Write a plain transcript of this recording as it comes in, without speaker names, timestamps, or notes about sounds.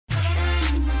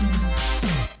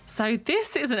So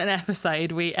this isn't an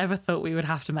episode we ever thought we would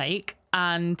have to make.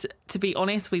 And to be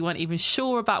honest, we weren't even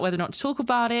sure about whether or not to talk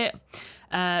about it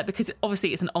because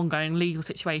obviously it's an ongoing legal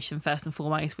situation, first and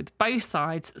foremost, with both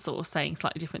sides sort of saying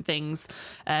slightly different things.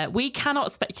 We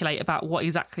cannot speculate about what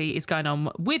exactly is going on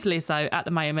with Lizzo at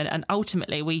the moment. And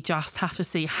ultimately, we just have to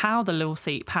see how the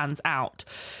lawsuit pans out.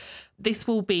 This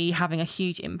will be having a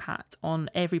huge impact on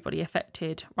everybody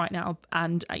affected right now.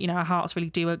 And, our hearts really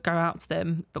do go out to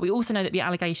them. But we also know that the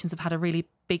allegations have had a really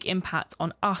big impact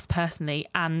on us personally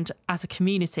and as a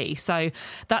community. So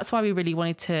that's why we really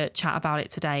wanted to chat about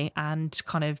it today and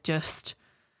kind of just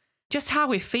how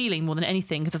we're feeling more than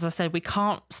anything. Because as I said, we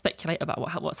can't speculate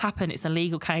about what's happened. It's a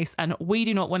legal case and we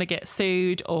do not want to get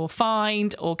sued or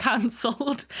fined or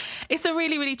cancelled. It's a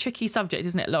really, really tricky subject,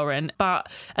 isn't it, Lauren? But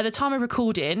at the time of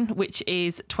recording, which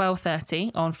is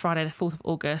 12:30 on Friday, the 4th of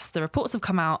August, the reports have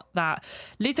come out that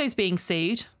Lizzo's being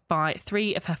sued by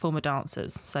 3 of her former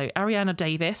dancers. So Ariana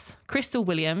Davis, Crystal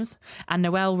Williams and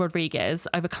Noelle Rodriguez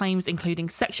over claims including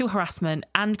sexual harassment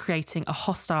and creating a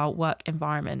hostile work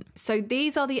environment. So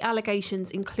these are the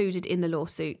allegations included in the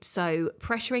lawsuit. So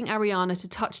pressuring Ariana to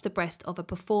touch the breast of a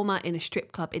performer in a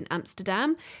strip club in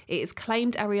Amsterdam. It is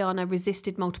claimed Ariana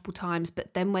resisted multiple times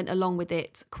but then went along with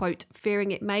it, quote,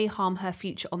 fearing it may harm her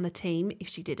future on the team if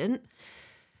she didn't.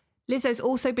 Lizzo's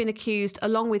also been accused,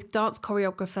 along with dance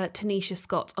choreographer Tanisha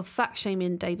Scott, of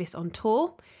fat-shaming Davis on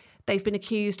tour. They've been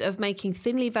accused of making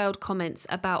thinly veiled comments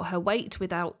about her weight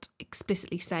without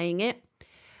explicitly saying it.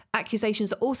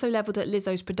 Accusations are also levelled at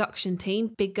Lizzo's production team,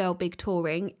 Big Girl Big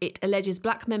Touring. It alleges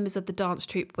black members of the dance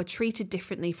troupe were treated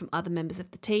differently from other members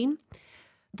of the team.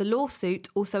 The lawsuit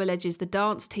also alleges the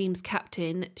dance team's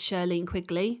captain, Shirlene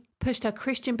Quigley, pushed her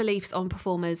Christian beliefs on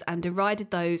performers and derided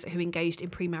those who engaged in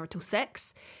premarital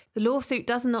sex. The lawsuit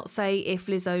does not say if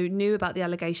Lizzo knew about the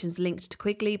allegations linked to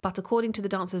Quigley, but according to the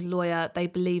dancer's lawyer, they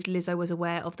believed Lizzo was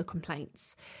aware of the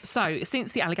complaints. So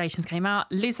since the allegations came out,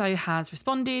 Lizzo has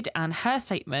responded, and her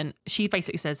statement, she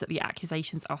basically says that the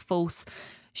accusations are false.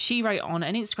 She wrote on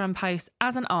an Instagram post,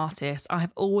 as an artist, I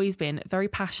have always been very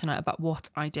passionate about what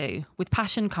I do. With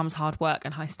passion comes hard work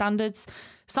and high standards.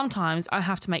 Sometimes I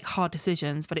have to make hard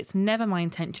decisions, but it's never my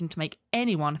intention to make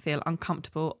anyone feel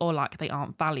uncomfortable or like they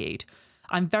aren't valued.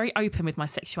 I'm very open with my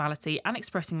sexuality and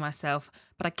expressing myself,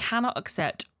 but I cannot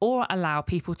accept or allow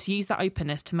people to use that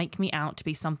openness to make me out to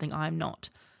be something I am not.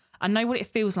 I know what it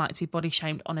feels like to be body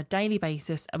shamed on a daily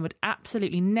basis and would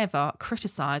absolutely never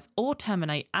criticise or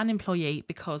terminate an employee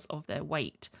because of their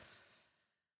weight.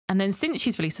 And then since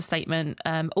she's released a statement,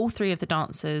 all 3 of the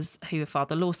dancers who have filed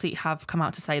the lawsuit have come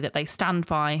out to say that they stand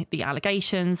by the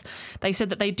allegations. They said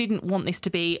that they didn't want this to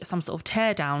be some sort of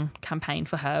tear down campaign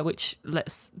for her, which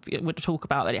we'll talk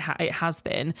about that it has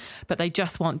been, but they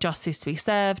just want justice to be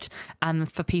served and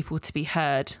for people to be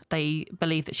heard. They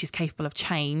believe that she's capable of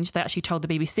change. They actually told the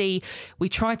BBC, we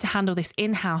tried to handle this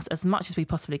in-house as much as we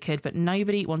possibly could, but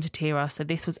nobody wanted to hear us. So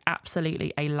this was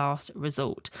absolutely a last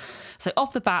resort. So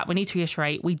off the bat, we need to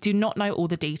reiterate, we do not know all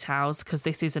the details because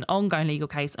this is an ongoing legal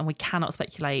case and we cannot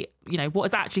speculate, what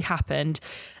has actually happened.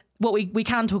 What we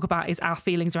can talk about is our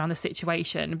feelings around the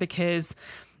situation because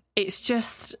it's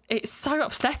so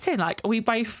upsetting. Like, we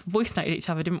both voice noted each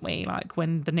other, didn't we? Like,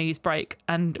 when the news broke,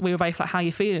 and we were both like, how are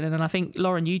you feeling? And then I think,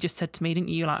 Lauren, you just said to me, didn't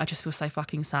you? Like, I just feel so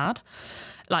fucking sad.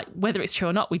 Like, whether it's true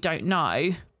or not, we don't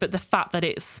know. But the fact that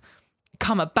it's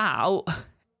come about,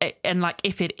 and like,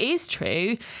 if it is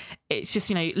true, it's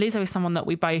just, Lizzo is someone that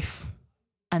we both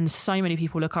and so many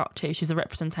people look up to. She's a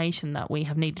representation that we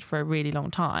have needed for a really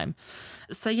long time.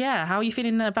 So yeah, how are you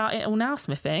feeling about it all now,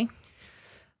 Smithy?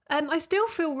 I still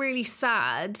feel really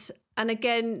sad. And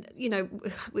again,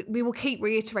 we will keep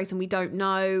reiterating we don't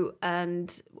know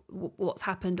and what's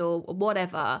happened or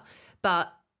whatever.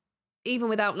 But even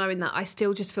without knowing that, I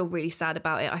still just feel really sad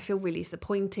about it. I feel really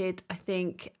disappointed, I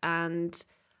think. And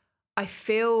I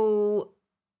feel,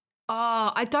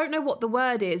 I don't know what the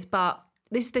word is, but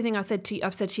this is the thing I've said to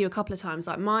you a couple of times.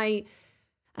 Like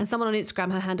and someone on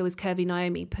Instagram, her handle is Curvy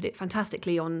Naomi, put it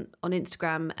fantastically on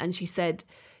Instagram. And she said,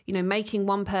 making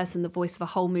one person the voice of a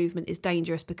whole movement is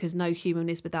dangerous because no human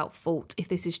is without fault. If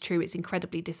this is true, it's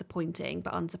incredibly disappointing,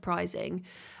 but unsurprising.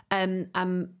 And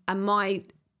my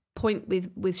point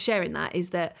with sharing that is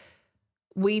that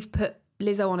we've put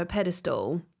Lizzo on a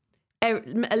pedestal.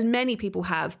 Many people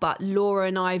have, but Laura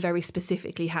and I very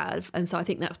specifically have. And so I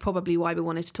think that's probably why we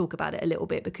wanted to talk about it a little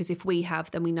bit, because if we have,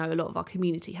 then we know a lot of our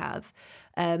community have.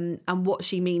 And what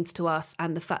she means to us,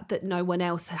 and the fact that no one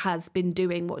else has been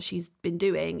doing what she's been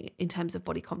doing in terms of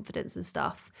body confidence and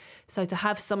stuff. So to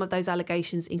have some of those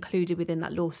allegations included within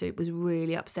that lawsuit was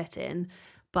really upsetting.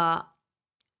 But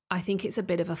I think it's a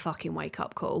bit of a fucking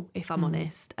wake-up call, if I'm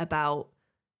honest, about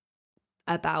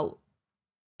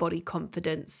body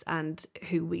confidence and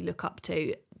who we look up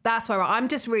to. That's where I'm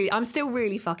still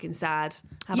really fucking sad.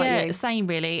 How about you? Same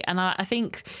really. And I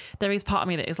think there is part of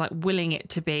me that is like willing it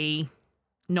to be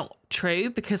not true,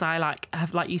 because I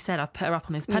have, like you said, I've put her up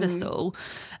on this pedestal.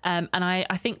 And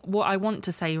I think what I want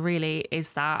to say really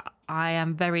is that I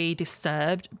am very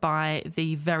disturbed by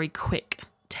the very quick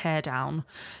tear down.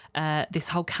 This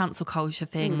whole cancel culture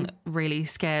thing really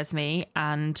scares me,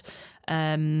 and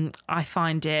I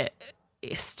find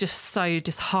it's just so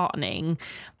disheartening,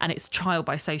 and it's trial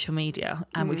by social media,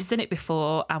 and we've seen it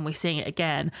before and we're seeing it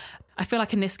again. I feel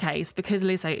like in this case, because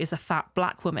Lizzo is a fat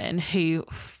black woman who,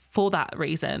 for that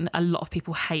reason, a lot of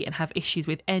people hate and have issues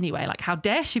with anyway. Like, how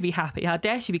dare she be happy? How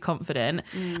dare she be confident?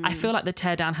 I feel like the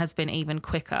teardown has been even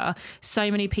quicker.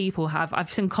 So many people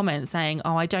I've seen comments saying,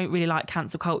 oh, I don't really like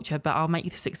cancel culture, but I'll make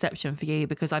this exception for you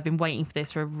because I've been waiting for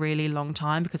this for a really long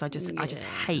time, because I just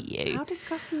hate you. How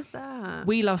disgusting is that?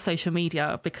 We love social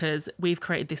media because we've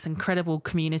created this incredible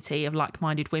community of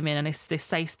like-minded women, and it's this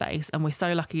safe space, and we're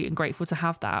so lucky and grateful to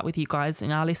have that with you guys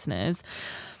and our listeners.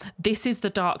 This is the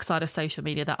dark side of social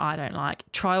media that I don't like.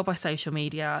 Trial by social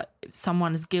media.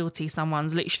 Someone's guilty.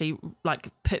 Someone's literally like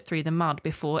put through the mud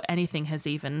before anything has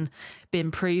even been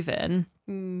proven.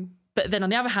 But then on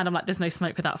the other hand, I'm like, there's no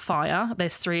smoke without fire.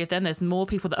 There's 3 of them. There's more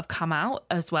people that have come out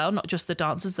as well, not just the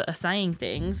dancers that are saying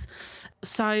things.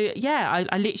 So yeah,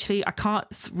 I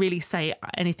can't really say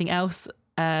anything else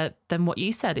than what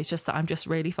you said. It's just that I'm just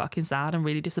really fucking sad and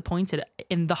really disappointed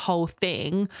in the whole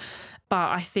thing.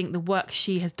 But I think the work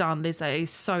she has done, Lizzo,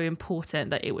 is so important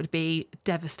that it would be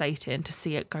devastating to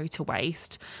see it go to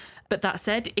waste. But that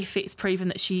said, if it's proven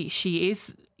that she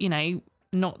is,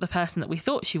 not the person that we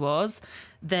thought she was,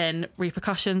 then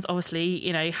repercussions obviously,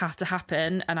 have to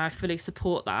happen, and I fully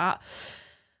support that.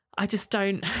 I just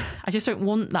don't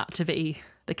want that to be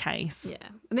the case. Yeah.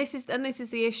 And this is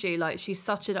the issue. Like, she's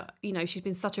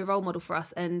been such a role model for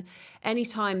us. And any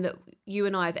time that you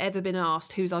and I have ever been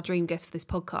asked who's our dream guest for this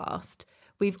podcast,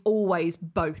 we've always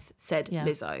both said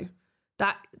Lizzo.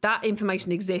 That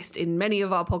information exists in many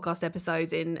of our podcast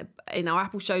episodes, in our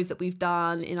Apple shows that we've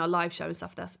done, in our live show and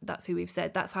stuff. That's who we've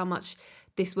said. That's how much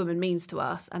this woman means to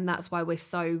us, and that's why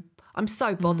I'm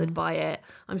so bothered by it.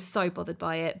 I'm so bothered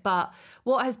by it. But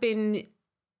what has been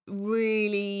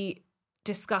really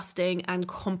disgusting and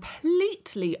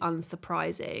completely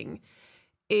unsurprising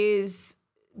is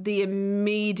the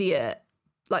immediate,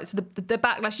 the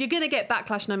backlash. You're going to get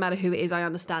backlash no matter who it is. I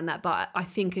understand that, but I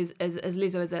think as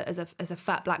Lizzo, as a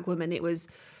fat black woman, it was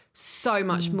so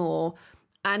much more,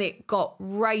 and it got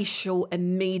racial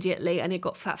immediately, and it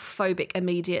got fat phobic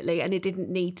immediately, and it didn't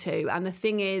need to. And the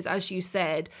thing is, as you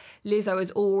said, Lizzo has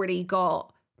already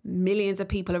got millions of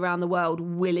people around the world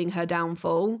willing her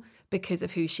downfall because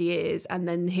of who she is, and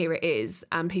then here it is,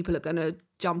 and people are going to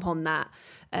jump on that,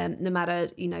 no matter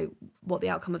what the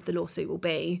outcome of the lawsuit will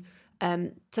be.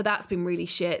 So that's been really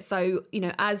shit. So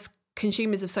as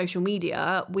consumers of social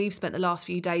media, we've spent the last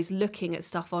few days looking at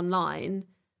stuff online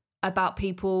about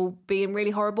people being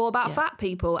really horrible about fat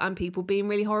people, and people being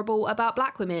really horrible about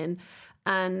black women.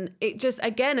 And it just,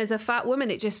 again, as a fat woman,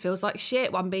 it just feels like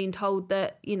shit. I'm being told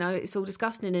that, it's all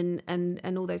disgusting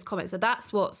and all those comments. So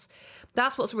that's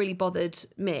what's really bothered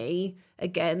me,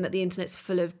 again, that the internet's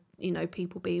full of,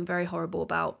 people being very horrible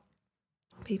about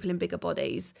people in bigger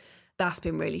bodies. That's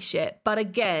been really shit. But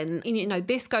again,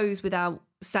 this goes without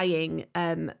saying,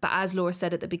 but as Laura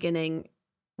said at the beginning,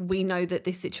 we know that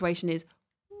this situation is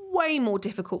way more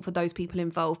difficult for those people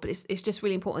involved, but it's just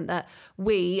really important that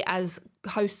we, as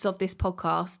hosts of this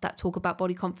podcast that talk about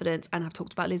body confidence and have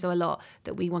talked about Lizzo a lot,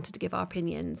 that we wanted to give our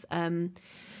opinions. And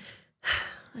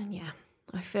yeah,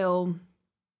 I feel,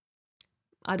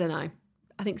 I don't know,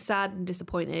 I think sad and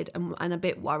disappointed and a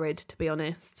bit worried, to be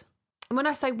honest. And when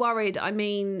I say worried, I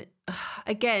mean,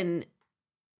 again,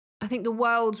 I think the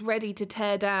world's ready to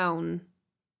tear down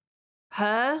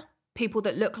her, people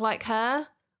that look like her,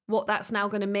 what that's now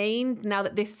going to mean now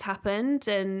that this has happened.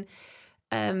 And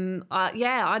I'm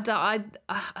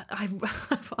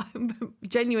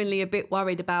genuinely a bit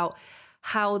worried about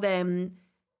how then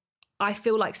I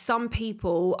feel like some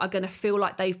people are going to feel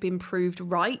like they've been proved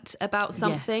right about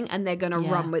something, and they're going to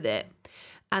run with it.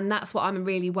 And that's what I'm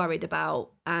really worried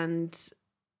about, and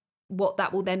what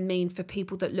that will then mean for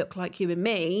people that look like you and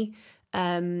me,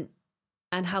 and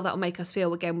how that will make us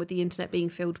feel, again, with the internet being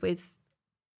filled with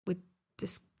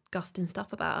disgusting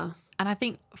stuff about us. And I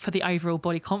think for the overall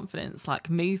body confidence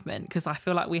movement, because I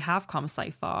feel like we have come so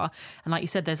far, and like you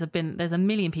said, there's a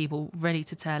million people ready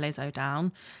to tear Lizzo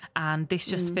down, and this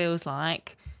just feels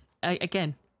like,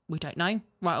 again, we don't know,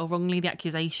 right or wrongly, the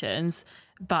accusations,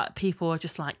 but people are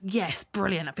just like, yes,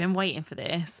 brilliant, I've been waiting for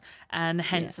this. And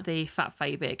hence the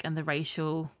fatphobic and the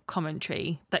racial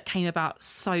commentary that came about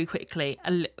so quickly,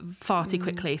 far too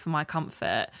quickly for my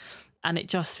comfort. And it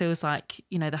just feels like,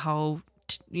 you know, the whole,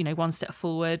 you know, 1 step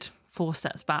forward, 4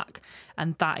 steps back.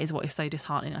 And that is what is so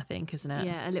disheartening, I think, isn't it?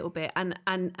 Yeah, a little bit. And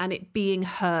it being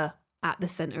her at the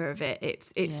centre of it.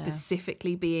 It's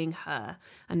specifically being her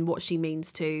and what she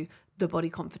means to the body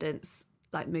confidence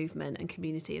like movement and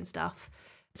community and stuff.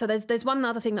 So there's one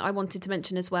other thing that I wanted to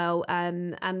mention as well,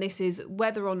 and this is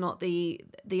whether or not the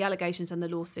allegations and the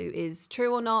lawsuit is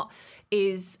true or not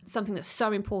is something that's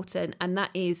so important, and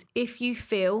that is if you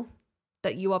feel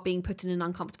that you are being put in an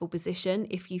uncomfortable position,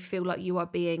 if you feel like you are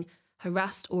being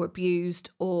harassed or abused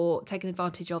or taken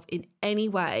advantage of in any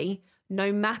way,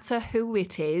 no matter who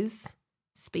it is,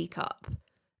 speak up.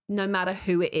 No matter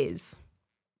who it is,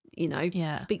 you know,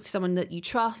 speak to someone that you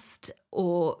trust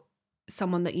or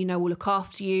someone that you know will look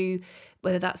after you,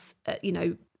 whether that's, you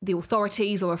know, the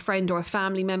authorities or a friend or a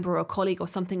family member or a colleague or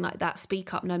something like that.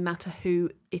 Speak up no matter who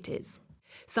it is.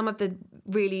 Some of the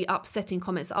really upsetting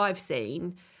comments that I've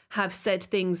seen have said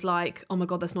things like, oh my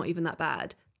God, that's not even that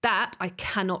bad. That I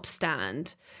cannot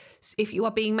stand. If you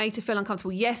are being made to feel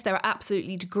uncomfortable, yes, there are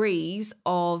absolutely degrees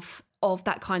of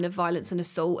that kind of violence and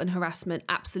assault and harassment,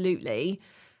 absolutely.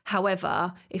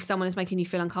 However, if someone is making you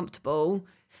feel uncomfortable,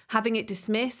 having it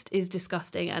dismissed is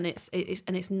disgusting, and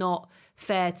it's not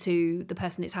fair to the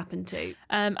person it's happened to.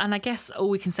 And I guess all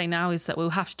we can say now is that we'll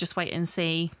have to just wait and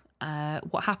see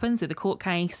what happens with the court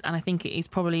case. And I think it is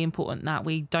probably important that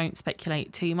we don't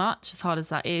speculate too much, as hard as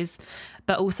that is.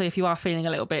 But also, if you are feeling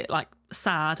a little bit like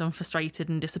sad and frustrated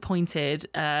and disappointed,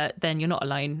 then you're not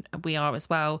alone. We are as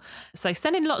well. So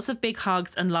send in lots of big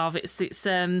hugs and love. It's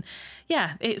not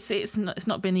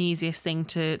been the easiest thing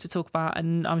to talk about,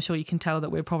 and I'm sure you can tell that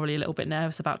we're probably a little bit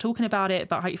nervous about talking about it,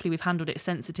 but hopefully we've handled it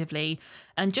sensitively,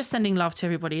 and just sending love to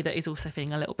everybody that is also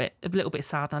feeling a little bit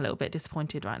sad and a little bit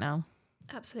disappointed right now.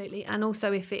 Absolutely. And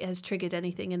also if it has triggered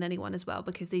anything in anyone as well,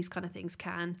 because these kind of things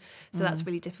can. So that's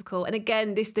really difficult. And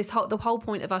again, the whole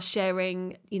point of us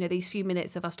sharing, you know, these few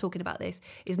minutes of us talking about this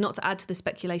is not to add to the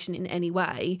speculation in any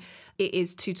way. It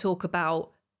is to talk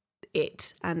about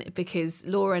it, and because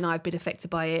Laura and I have been affected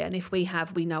by it, and if we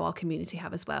have, we know our community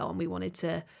have as well, and we wanted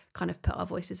to kind of put our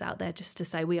voices out there just to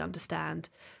say we understand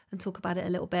and talk about it a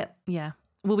little bit. Yeah.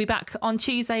 We'll be back on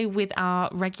Tuesday with our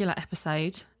regular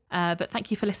episode. But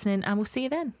thank you for listening, and we'll see you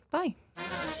then. Bye.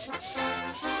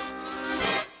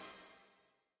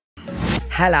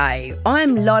 Hello,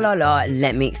 I'm La La La,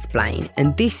 let me explain.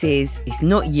 And this is It's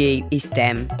Not You, It's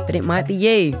Them, but it might be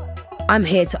you. I'm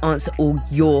here to answer all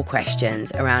your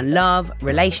questions around love,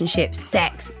 relationships,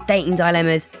 sex, dating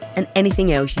dilemmas, and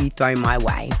anything else you throw my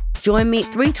way. Join me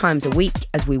 3 times a week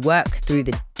as we work through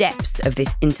the depths of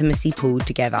this intimacy pool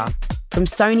together. From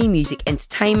Sony Music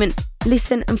Entertainment,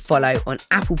 listen and follow on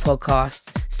Apple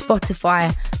Podcasts,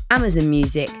 Spotify, Amazon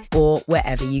Music, or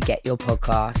wherever you get your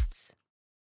podcasts.